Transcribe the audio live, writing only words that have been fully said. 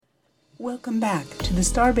Welcome back to the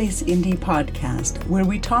Starbase Indie podcast, where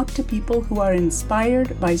we talk to people who are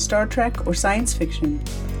inspired by Star Trek or science fiction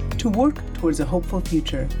to work towards a hopeful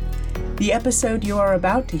future. The episode you are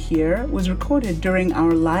about to hear was recorded during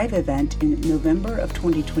our live event in November of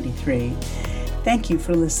 2023. Thank you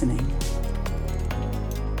for listening.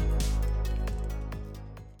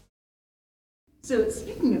 So,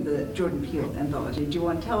 speaking of the Jordan Peele anthology, do you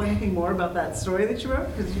want to tell anything more about that story that you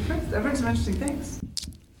wrote? Because I've heard some interesting things.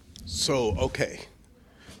 So, okay.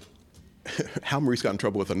 How Maurice got in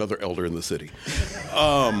trouble with another elder in the city.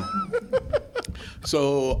 How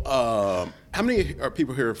many are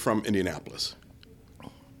people here from Indianapolis?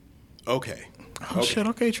 Okay. Shit,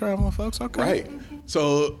 okay, traveling folks, okay. Right.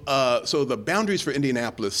 So the boundaries for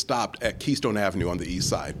Indianapolis stopped at Keystone Avenue on the east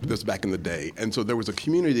side. This was back in the day. And so there was a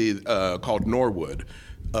community called Norwood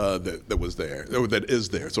that was there, or that is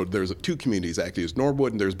there. So there's two communities, actually. There's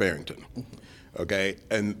Norwood and there's Barrington. Okay,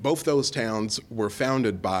 and both those towns were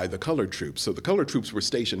founded by the colored troops. So the colored troops were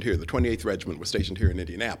stationed here. The 28th Regiment was stationed here in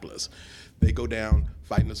Indianapolis. They go down,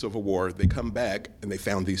 fight in the Civil War. They come back, and they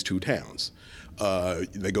found these two towns.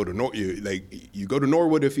 They go to you go to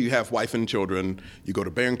Norwood if you have wife and children. You go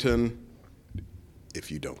to Barrington if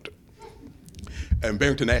you don't. And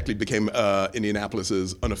Barrington actually became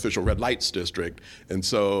Indianapolis's unofficial red lights district, and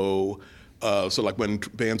so like when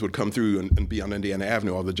bands would come through and be on Indiana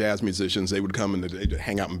Avenue, all the jazz musicians, they would come and they'd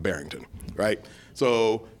hang out in Barrington, right?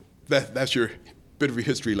 So that's your bit of a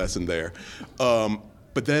history lesson there.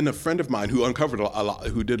 But then a friend of mine who uncovered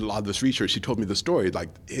who did a lot of this research, she told me the story, like,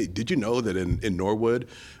 hey, did you know that in Norwood,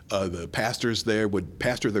 the pastors there would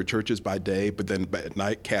pastor their churches by day, but then at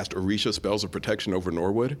night cast Orisha spells of protection over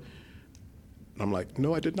Norwood? And I'm like,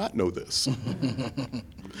 no, I did not know this.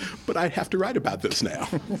 But I have to write about this now.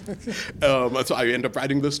 So I end up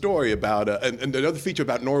writing this story about, and the other feature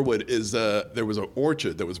about Norwood is there was an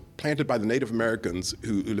orchard that was planted by the Native Americans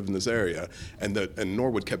who live in this area, and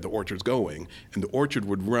Norwood kept the orchards going, and the orchard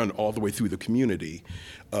would run all the way through the community,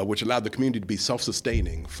 which allowed the community to be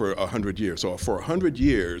self-sustaining for 100 years. So for 100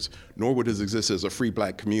 years, Norwood has existed as a free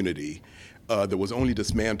black community. That was only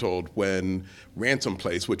dismantled when Ransom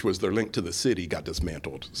Place, which was their link to the city, got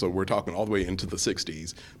dismantled. So we're talking all the way into the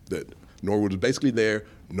 60s, that Norwood was basically there.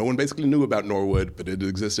 No one basically knew about Norwood, but it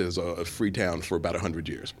existed as a free town for about 100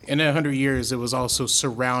 years. In that 100 years, it was also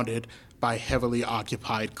surrounded by heavily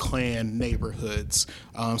occupied Klan neighborhoods,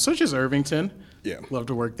 such as Irvington. Yeah. Love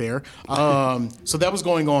to work there. So that was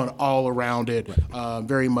going on all around it,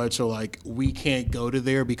 very much like, we can't go to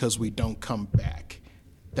there because we don't come back.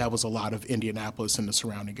 That was a lot of Indianapolis and the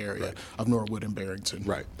surrounding area of Norwood and Barrington.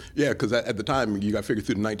 Right. Yeah, because at the time, you got to figure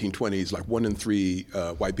through the 1920s, like 1 in 3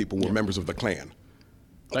 white people were members of the Klan.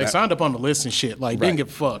 Like signed up on the list and shit. Like didn't give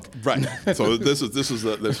a fuck. Right. So this is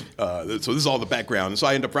all the background. So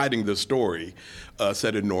I end up writing this story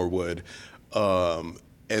set in Norwood.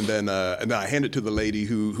 And then I hand it to the lady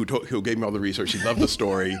who gave me all the research. She loved the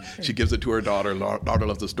story. She gives it to her daughter. Daughter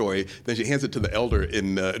loves the story. Then she hands it to the elder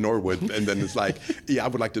in Norwood, and then it's like, yeah, I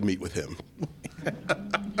would like to meet with him.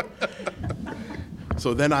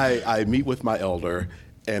 So then I meet with my elder,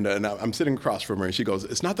 and I'm sitting across from her, and she goes,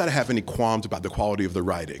 it's not that I have any qualms about the quality of the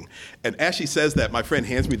writing. And as she says that, my friend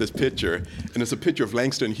hands me this picture, and it's a picture of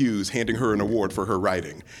Langston Hughes handing her an award for her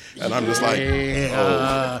writing. And I'm just like,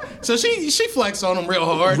 oh. So she flexed on him real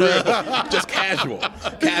hard. Just casual.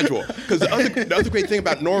 Because the other great thing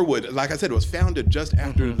about Norwood, like I said, it was founded just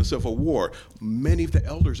after the Civil War. Many of the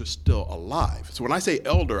elders are still alive. So when I say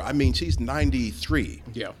elder, I mean she's 93.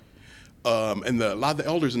 Yeah. And a lot of the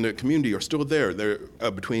elders in the community are still there. They're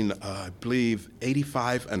between, I believe,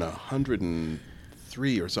 85 and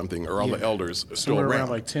 103 or something, are all the elders still around.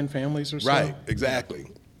 Like 10 families or so? Right, exactly.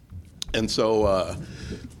 And so,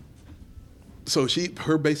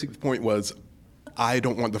 her basic point was, I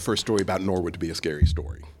don't want the first story about Norwood to be a scary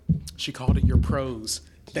story. She called it your prose.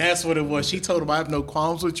 That's what it was. She told him, I have no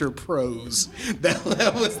qualms with your prose.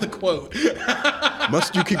 That was the quote.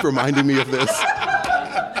 Must you keep reminding me of this?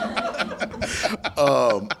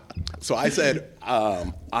 So I said,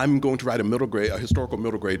 I'm going to write a historical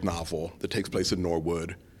middle grade novel that takes place in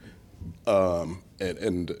Norwood.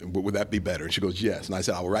 And would that be better? And she goes, yes. And I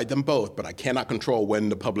said, I will write them both, but I cannot control when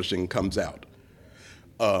the publishing comes out.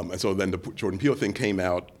 And so then the Jordan Peele thing came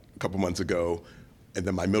out a couple months ago. and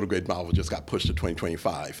then my middle grade novel just got pushed to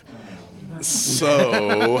 2025.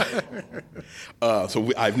 So,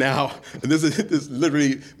 I've now, and this is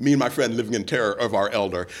literally me and my friend living in terror of our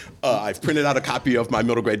elder. I've printed out a copy of my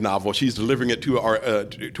middle grade novel. She's delivering it to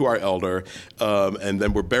our elder, and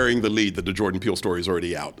then we're burying the lead that the Jordan Peele story is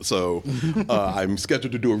already out. So, I'm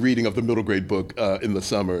scheduled to do a reading of the middle grade book in the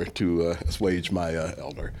summer to assuage my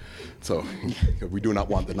elder. So, we do not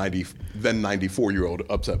want the then 94-year-old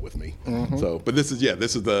upset with me. So, but this is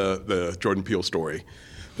the Jordan Peele story.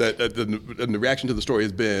 And the reaction to the story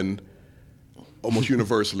has been almost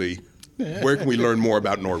universally, where can we learn more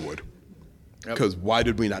about Norwood? Because why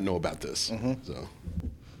did we not know about this? So.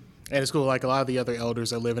 And it's cool, like a lot of the other elders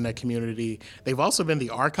that live in that community, they've also been the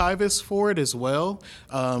archivists for it as well.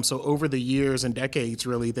 So over the years and decades,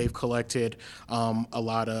 really, they've collected a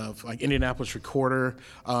lot of like Indianapolis Recorder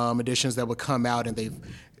editions that would come out, and they've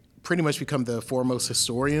pretty much become the foremost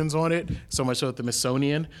historians on it, so much so that the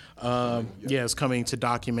Smithsonian is coming to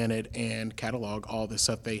document it and catalog all the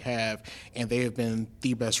stuff they have. And they have been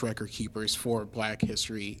the best record keepers for Black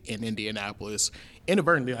history in Indianapolis.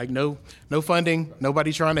 Inadvertently, like no funding,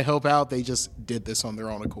 nobody trying to help out. They just did this on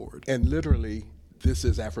their own accord. And literally, this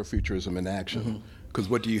is Afrofuturism in action. Because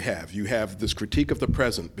what do you have? You have this critique of the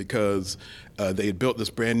present because they had built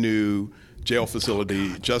this brand new jail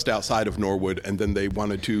facility just outside of Norwood, and then they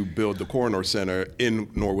wanted to build the Coroner Center in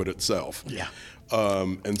Norwood itself. Yeah.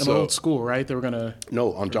 And so, old school, right? They were gonna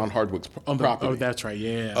on John Hardwick's property. Oh, that's right.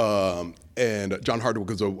 Yeah. And John Hardwick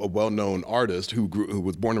is a well-known artist who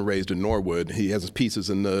was born and raised in Norwood. He has his pieces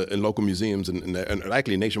in local museums and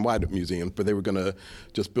actually nationwide museums. But they were gonna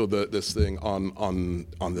just build this thing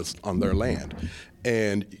on their land,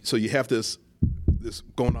 and so you have this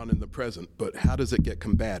going on in the present. But how does it get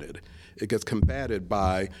combated? It gets combated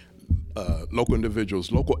by local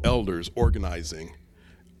individuals, local elders organizing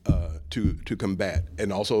to combat,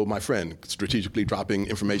 and also my friend strategically dropping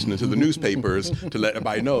information into the newspapers to let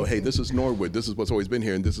everybody know, hey, this is Norwood, this is what's always been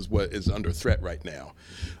here, and this is what is under threat right now.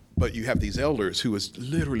 But you have these elders who is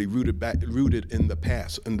literally rooted in the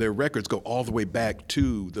past, and their records go all the way back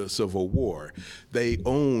to the Civil War. They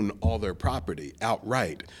own all their property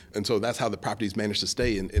outright, and so that's how the properties managed to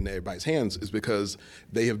stay in everybody's hands, is because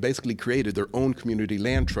they have basically created their own community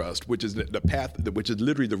land trust, which is the path, which is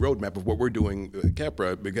literally the roadmap of what we're doing at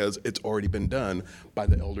Khprew, because it's already been done by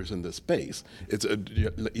the elders in this space. It's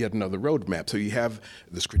yet another roadmap. So you have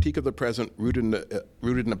this critique of the present rooted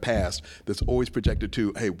in the past that's always projected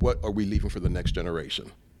to, hey, what are we leaving for the next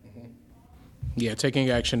generation? Yeah, taking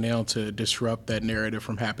action now to disrupt that narrative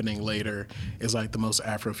from happening later is like the most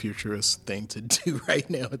Afrofuturist thing to do right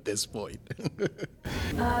now at this point.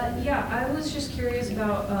 I was just curious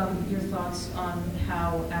about your thoughts on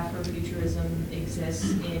how Afrofuturism exists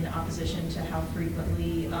in opposition to how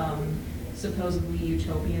frequently supposedly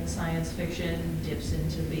utopian science fiction dips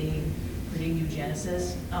into being pretty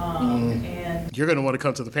eugenicist. And you're going to want to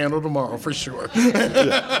come to the panel tomorrow for sure.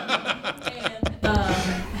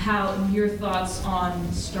 How your thoughts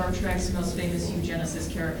on Star Trek's most famous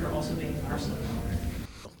eugenicist character also being a person of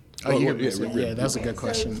color. That's a good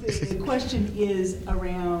question. So the question is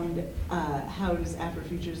around how does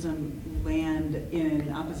Afrofuturism land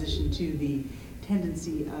in opposition to the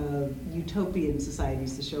tendency of utopian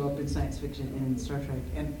societies to show up in science fiction and in Star Trek,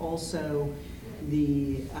 and also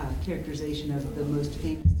the characterization of the most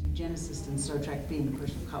famous eugenicist in Star Trek being a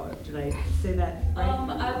person of color. Did I say that right?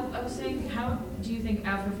 I was saying, how do you think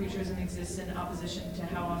Afrofuturism exists in opposition to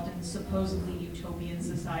how often supposedly utopian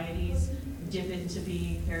societies dip into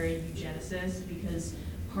being very eugenicist? Because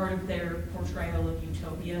part of their portrayal of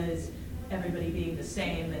utopia is everybody being the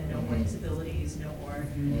same and no more disabilities, no more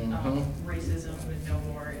racism, and no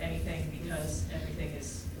more anything, because everything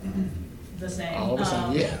is the same. All the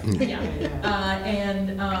same,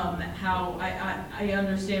 and how I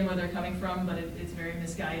understand where they're coming from, but it's very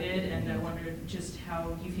misguided, and I wonder just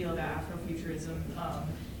how you feel about Afrofuturism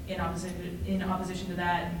in opposition to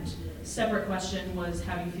that. And separate question was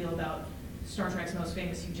how you feel about Star Trek's most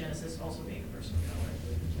famous eugenicist also being a person of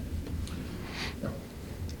color.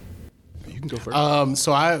 You can go first.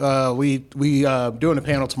 So we doing a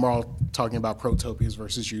panel tomorrow talking about protopias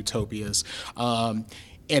versus utopias.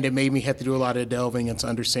 And it made me have to do a lot of delving into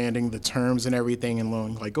understanding the terms and everything,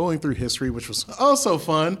 and like going through history, which was also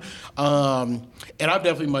fun. And I've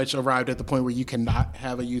definitely much arrived at the point where you cannot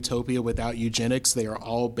have a utopia without eugenics. They are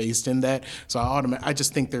all based in that. So I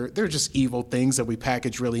just think they're just evil things that we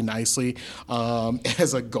package really nicely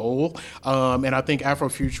as a goal. And I think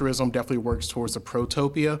Afrofuturism definitely works towards the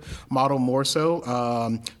protopia model more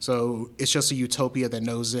so. So it's just a utopia that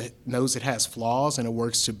knows it has flaws and it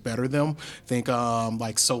works to better them. Think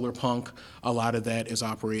like solar punk, a lot of that is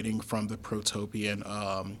operating from the protopian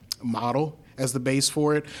model as the base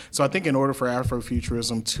for it. So I think in order for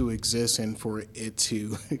Afrofuturism to exist and for it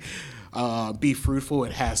to be fruitful,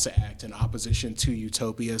 it has to act in opposition to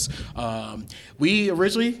utopias. We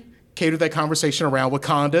originally catered that conversation around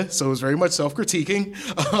Wakanda, so it was very much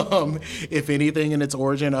self-critiquing, if anything, in its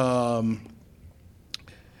origin. I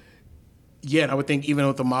would think even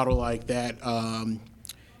with a model like that,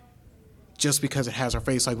 just because it has our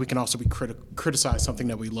face, like we can also be criticize something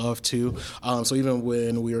that we love too. So even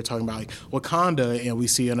when we were talking about like Wakanda and we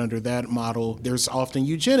see it under that model, there's often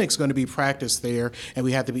eugenics going to be practiced there, and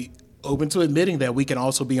we have to be open to admitting that we can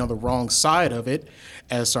also be on the wrong side of it.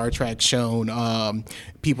 As Star Trek shown,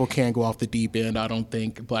 people can go off the deep end. I don't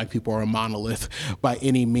think Black people are a monolith by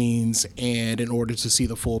any means, and in order to see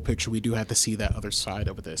the full picture, we do have to see that other side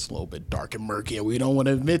of it that's a little bit dark and murky, and we don't want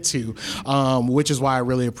to admit to, which is why I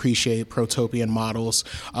really appreciate protopian models.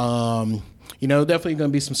 Definitely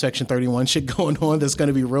going to be some Section 31 shit going on that's going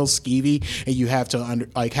to be real skeevy, and you have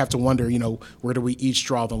to wonder, where do we each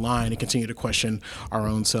draw the line and continue to question our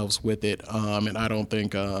own selves with it. And I don't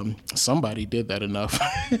think somebody did that enough.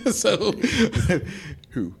 So,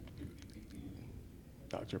 Who?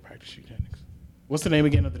 Doctor of Practice Eugenics. What's the name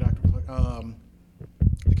again of the doctor?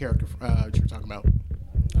 The character that you were talking about.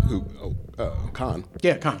 Who? Khan.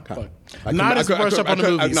 Yeah, Khan. Not as brushed up on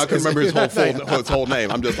the movies. I couldn't remember his whole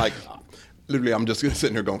name. I'm just like, literally, I'm just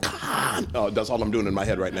sitting here going, Khan. Oh, that's all I'm doing in my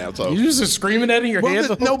head right now. So you're just screaming that in your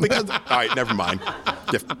head? No, because all right, never mind.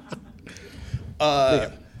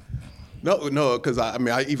 No, because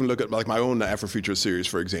I even look at like my own Afrofuturist series,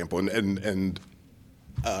 for example, and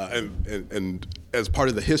as part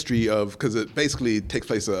of the history of, because it basically takes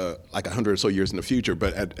place like 100 or so years in the future,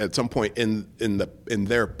 but at some point in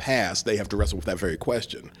their past, they have to wrestle with that very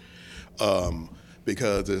question.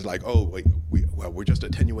 Because it's like, oh, wait, we're just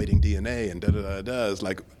attenuating DNA and da-da-da-da. It's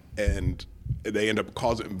like, and they end up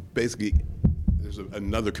causing, basically, there's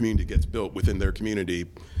another community gets built within their community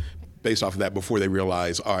based off of that before they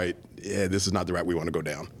realize, all right, yeah, this is not the route we want to go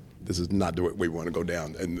down. This is not the way we want to go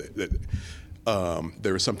down. And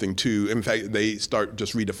there is something to, in fact, they start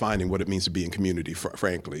just redefining what it means to be in community,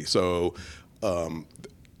 frankly. So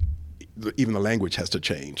even the language has to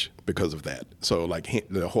change because of that. So like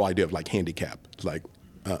the whole idea of like handicap, like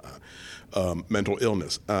mental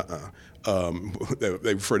illness,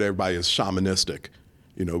 they refer to everybody as shamanistic,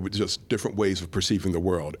 with just different ways of perceiving the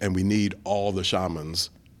world. And we need all the shamans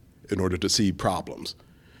in order to see problems,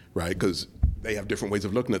 right? Because they have different ways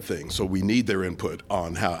of looking at things. So we need their input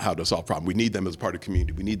on how to solve problems. We need them as part of the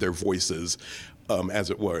community. We need their voices,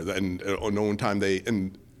 as it were. And on one time they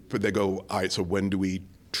go, all right, so when do we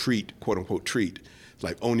treat, quote unquote, treat? It's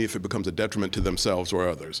like only if it becomes a detriment to themselves or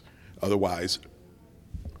others. Otherwise,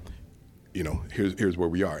 here's where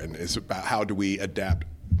we are. And it's about how do we adapt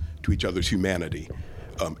to each other's humanity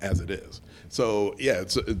as it is. So yeah,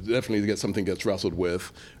 it's definitely something gets wrestled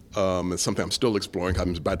with. It's something I'm still exploring.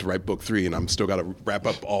 I'm about to write book 3, and I'm still got to wrap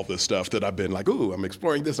up all this stuff that I've been like, ooh, I'm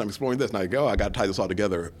exploring this, and I go, I got to tie this all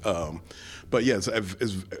together. But yeah, it's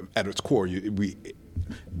at its core,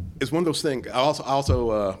 it's one of those things. I was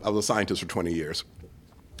a scientist for 20 years.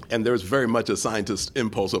 And there's very much a scientist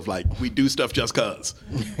impulse of like, we do stuff just cause.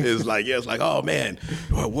 It's like, oh man,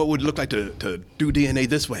 what would it look like to do DNA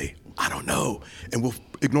this way? I don't know. And we'll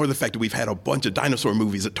ignore the fact that we've had a bunch of dinosaur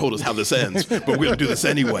movies that told us how this ends, but we're going to do this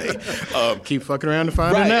anyway. Keep fucking around to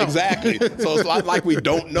find it out. Right, exactly. So it's not like we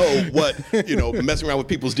don't know what, messing around with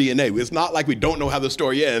people's DNA. It's not like we don't know how the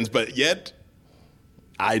story ends, but yet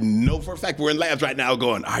I know for a fact we're in labs right now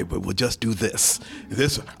going, all right, but we'll just do this.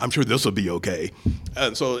 I'm sure this will be okay.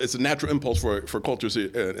 And so it's a natural impulse for cultures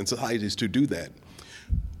and societies to do that.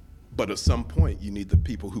 But at some point, you need the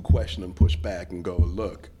people who question and push back and go,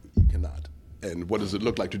 look, you cannot. And what does it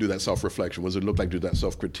look like to do that self-reflection? What does it look like to do that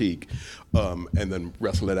self-critique? And then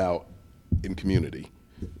wrestle it out in community.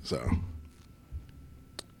 So,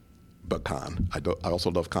 but Khan, I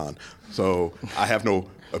also love Khan. So I have no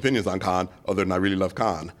opinions on Khan other than I really love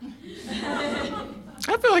Khan.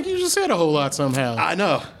 I feel like you just said a whole lot somehow. I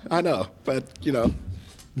know, but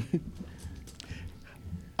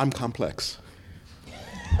I'm complex.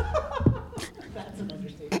 That's an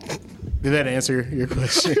understatement. Did that answer your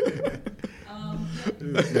question?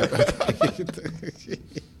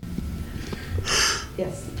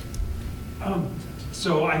 Yes.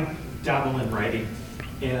 So I dabble in writing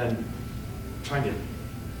and trying to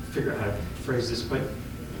figure out how to phrase this, but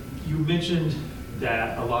you mentioned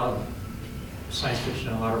that a lot of science fiction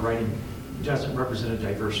and a lot of writing doesn't represent a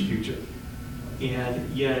diverse future. And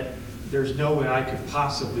yet there's no way I could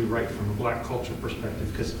possibly write from a black culture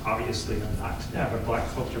perspective, because obviously I'm not have a black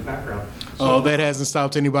culture background. So, that hasn't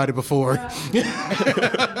stopped anybody before.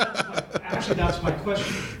 actually, that's my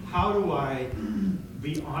question. How do I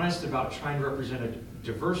be honest about trying to represent a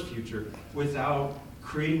diverse future without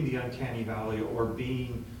creating the uncanny valley or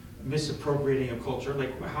being misappropriating a culture?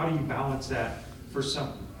 Like, how do you balance that for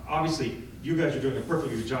some? Obviously, you guys are doing a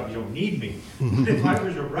perfectly good job. You don't need me. But if I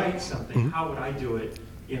were to write something, how would I do it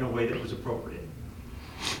in a way that was appropriate?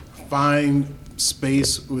 Find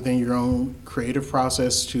space within your own creative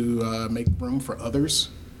process to make room for others.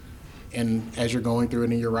 And as you're going through it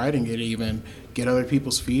and you're writing it, even get other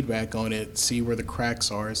people's feedback on it, see where the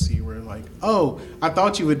cracks are, see where like, oh, I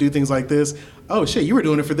thought you would do things like this. Oh shit, you were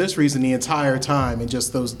doing it for this reason the entire time, and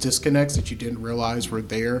just those disconnects that you didn't realize were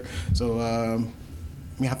there. So,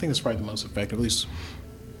 I think it's probably the most effective. At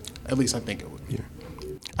least I think it would be. Yeah.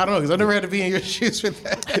 I don't know, because I never had to be in your shoes with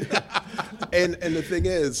that. and the thing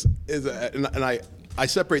is I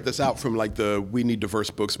separate this out from like the We Need Diverse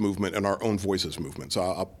Books movement and our Own Voices movement. So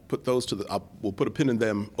I'll put those we'll put a pin in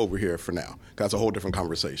them over here for now. That's a whole different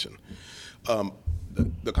conversation.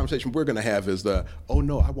 The conversation we're going to have is I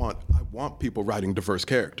want people writing diverse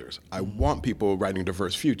characters. I want people writing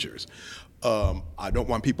diverse futures. I don't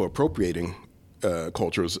want people appropriating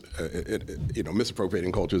cultures,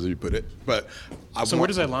 misappropriating cultures, as you put it. But where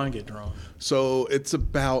does that line get drawn? So it's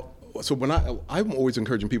about. So when I'm always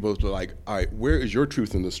encouraging people to like, all right, where is your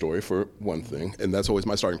truth in this story, for one thing, and that's always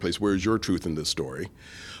my starting place. Where is your truth in this story,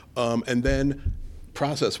 and then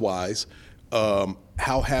process-wise,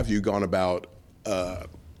 how have you gone about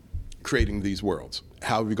creating these worlds?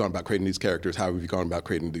 How have you gone about creating these characters? How have you gone about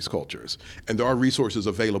creating these cultures? And there are resources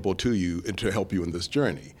available to you and to help you in this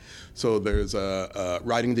journey. So there's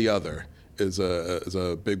Writing the Other is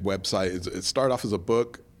a big website. It started off as a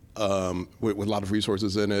book with a lot of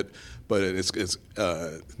resources in it, but it's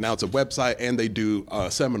now it's a website, and they do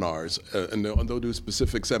seminars, and they'll do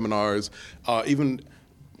specific seminars, even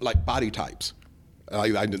like body types.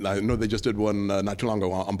 I know they just did one not too long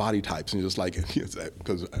ago on body types, and just like,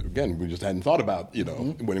 because again, we just hadn't thought about,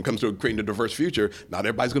 when it comes to creating a diverse future, not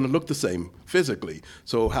everybody's going to look the same physically.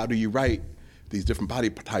 So how do you write these different body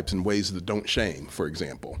types in ways that don't shame, for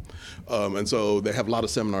example? And so they have a lot of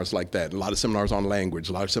seminars like that, a lot of seminars on language,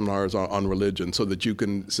 a lot of seminars on religion, so that you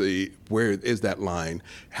can see, where is that line?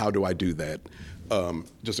 How do I do that?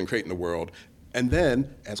 Just in creating the world. And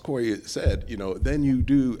then, as Corey said, then you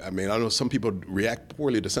do, I know some people react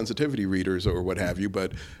poorly to sensitivity readers or what have you,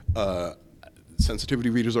 but sensitivity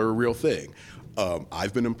readers are a real thing.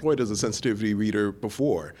 I've been employed as a sensitivity reader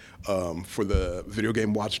before, for the video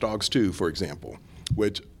game Watch Dogs 2, for example,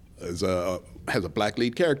 which has a black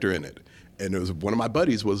lead character in it. And it was one of my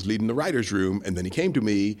buddies was leading the writer's room, and then he came to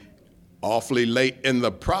me awfully late in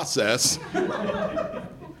the process.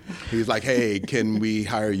 He was like, hey, can we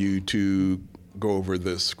hire you to go over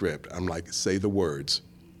this script? I'm like, say the words.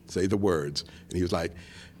 And he was like,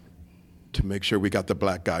 to make sure we got the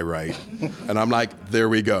black guy right. And I'm like, there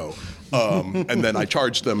we go. And then I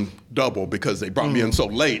charged them double because they brought me in so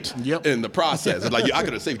late in the process. It's like, I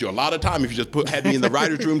could have saved you a lot of time if you just had me in the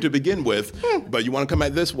writer's room to begin with, but you want to come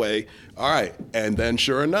at this way. All right. And then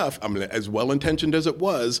sure enough, as well-intentioned as it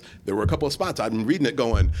was, there were a couple of spots I'd been reading it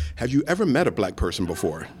going, have you ever met a black person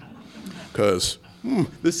before? Because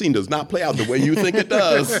this scene does not play out the way you think it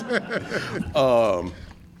does.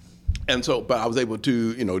 And so, but I was able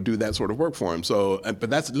to, do that sort of work for him. So, but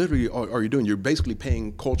that's literally all you're doing. You're basically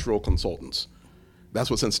paying cultural consultants. That's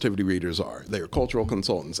what sensitivity readers are. They're cultural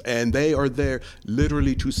consultants. And they are there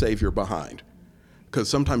literally to save your behind. Because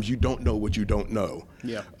sometimes you don't know what you don't know.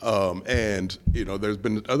 Yeah. And, there's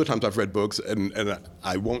been other times I've read books, and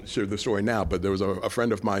I won't share the story now, but there was a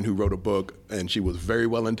friend of mine who wrote a book, and she was very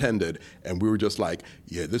well intended, and we were just like,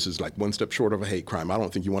 yeah, this is like one step short of a hate crime. I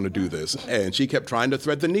don't think you want to do this. And she kept trying to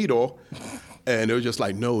thread the needle, and it was just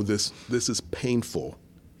like, no, this is painful.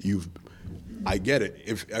 I get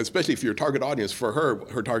it. Especially if your target audience for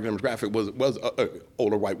her target demographic was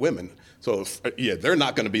older white women. So they're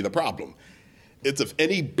not going to be the problem. It's if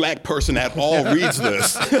any black person at all reads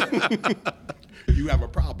this, you have a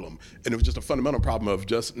problem. And it was just a fundamental problem of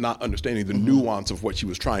just not understanding the nuance of what she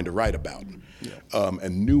was trying to write about. Yeah.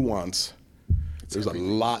 And nuance, there's a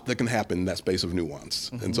lot that can happen in that space of nuance.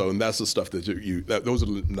 And that's the stuff that those are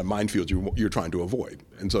the minefields you're trying to avoid.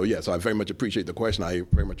 And so, so I very much appreciate the question. I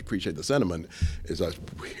very much appreciate the sentiment.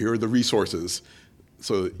 Here are the resources.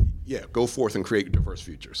 So, go forth and create diverse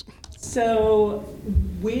futures. So,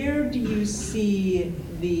 where do you see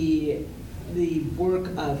the work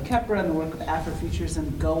of Khprew and the work of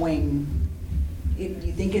Afrofuturism going Do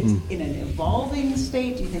you think it's in an evolving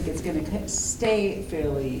state? Do you think it's going to stay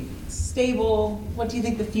fairly stable? What do you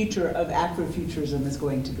think the future of Afrofuturism is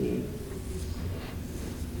going to be?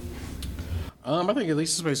 I think at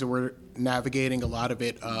least the space that we're navigating, a lot of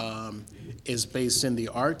it is based in the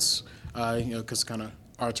arts, because kind of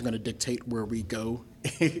arts are going to dictate where we go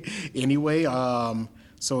anyway.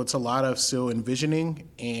 So it's a lot of still envisioning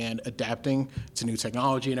and adapting to new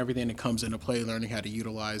technology and everything that comes into play, learning how to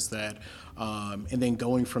utilize that, and then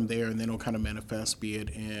going from there, and then it'll kind of manifest, be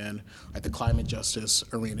it in like the climate justice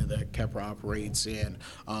arena that Khprew operates in,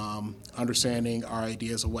 understanding our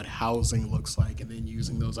ideas of what housing looks like, and then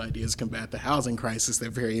using those ideas to combat the housing crisis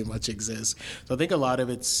that very much exists. So I think a lot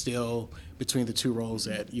of it's still between the two roles,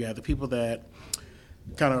 that you have the people that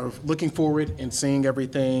kind of looking forward and seeing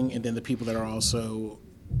everything, and then the people that are also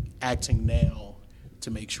acting now to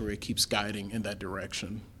make sure it keeps guiding in that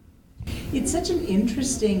direction. It's such an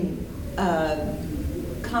interesting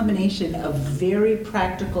combination of very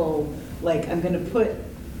practical, like I'm going to put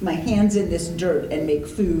my hands in this dirt and make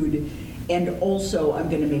food, and also I'm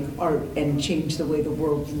going to make art and change the way the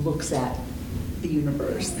world looks at the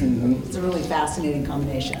universe. It's a really fascinating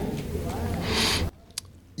combination.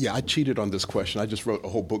 Yeah, I cheated on this question. I just wrote a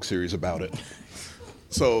whole book series about it.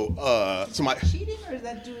 So my Cheating, or is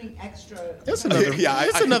that doing extra? That's another. Yeah,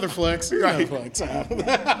 that's another flex. Right. Another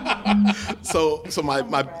flex. So my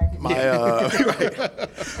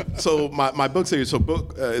so my book series. So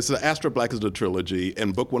it's the Astra Black is the trilogy,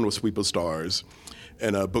 and book 1 was Sweep of Stars,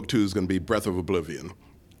 and book 2 is going to be Breath of Oblivion.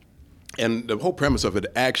 And the whole premise of it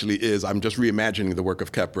actually is I'm just reimagining the work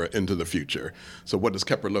of Khprew into the future. So what does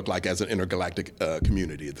Khprew look like as an intergalactic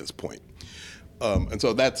community at this point? And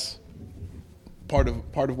so that's part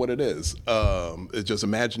of what it is. It's just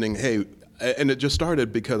imagining, hey, and it just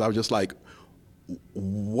started because I was just like,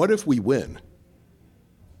 what if we win?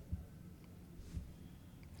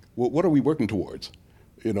 What are we working towards?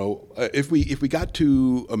 You know, if we got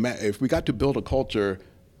to build a culture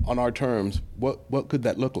on our terms, what could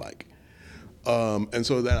that look like? And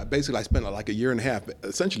so then I spent like a year and a half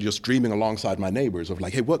essentially just dreaming alongside my neighbors of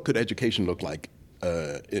like, hey, what could education look like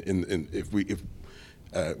if we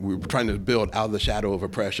were trying to build out of the shadow of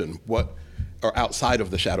oppression, or outside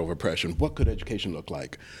of the shadow of oppression, what could education look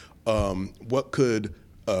like? What could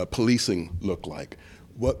policing look like?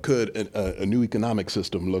 What could a new economic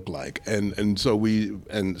system look like? And so we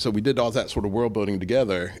did all that sort of world building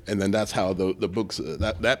together, and then that's how the books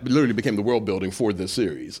that literally became the world building for this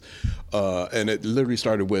series. And it literally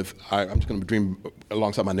started with I'm just going to dream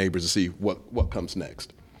alongside my neighbors to see what comes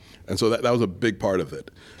next, and so that was a big part of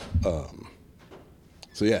it.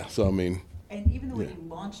 So yeah, so I mean. And even the way you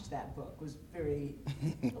launched that book was very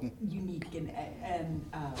unique and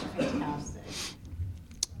fantastic.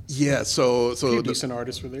 Yeah, so decent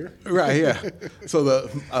artists were there, right? Yeah, so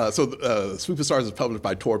Sweep of Stars is published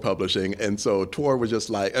by Tor Publishing, and so Tor was just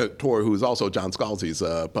like Tor, who's also John Scalzi's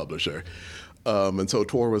publisher, and so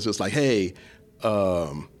Tor was just like, hey,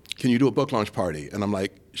 can you do a book launch party? And I'm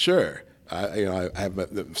like, sure. I have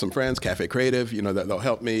some friends, Cafe Creative, that they'll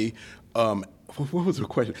help me. What was the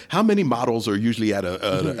question? How many models are usually at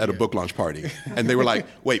a book launch party? And they were like,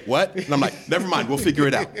 wait, what? And I'm like, never mind, we'll figure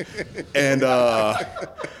it out. And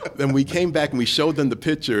then we came back and we showed them the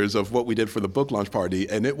pictures of what we did for the book launch party,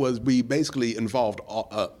 and we basically involved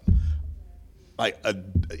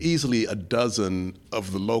easily a dozen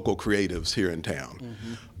of the local creatives here in town.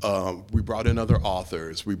 Mm-hmm. We brought in other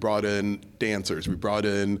authors, we brought in dancers, we brought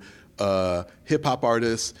in hip-hop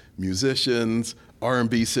artists, musicians,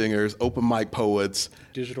 R&B singers, open mic poets,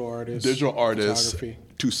 digital artists,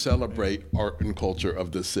 to celebrate art and culture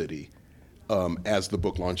of the city as the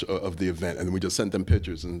book launch of the event. And we just sent them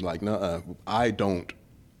pictures and like, no, I don't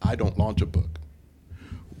launch a book.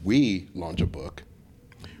 We launch a book.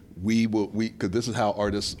 Because this is how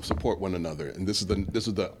artists support one another, and this is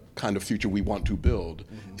the kind of future we want to build.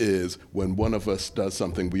 Mm-hmm. Is when one of us does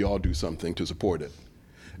something, we all do something to support it.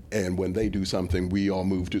 And when they do something, we all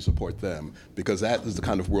move to support them, because that is the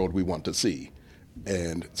kind of world we want to see.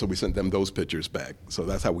 And so we sent them those pictures back. So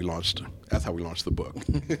that's how we launched the book.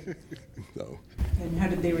 So. And how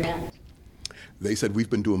did they react? They said, we've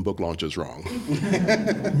been doing book launches wrong. So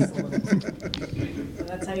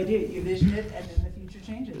that's how you do it. You vision it, and then the future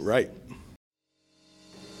changes. Right.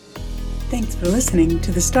 Thanks for listening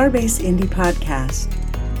to the Starbase Indie Podcast.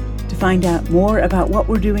 To find out more about what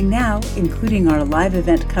we're doing now, including our live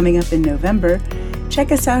event coming up in November,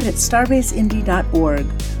 check us out at starbaseindie.org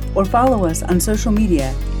or follow us on social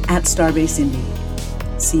media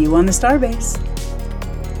 @StarbaseIndie. See you on the Starbase.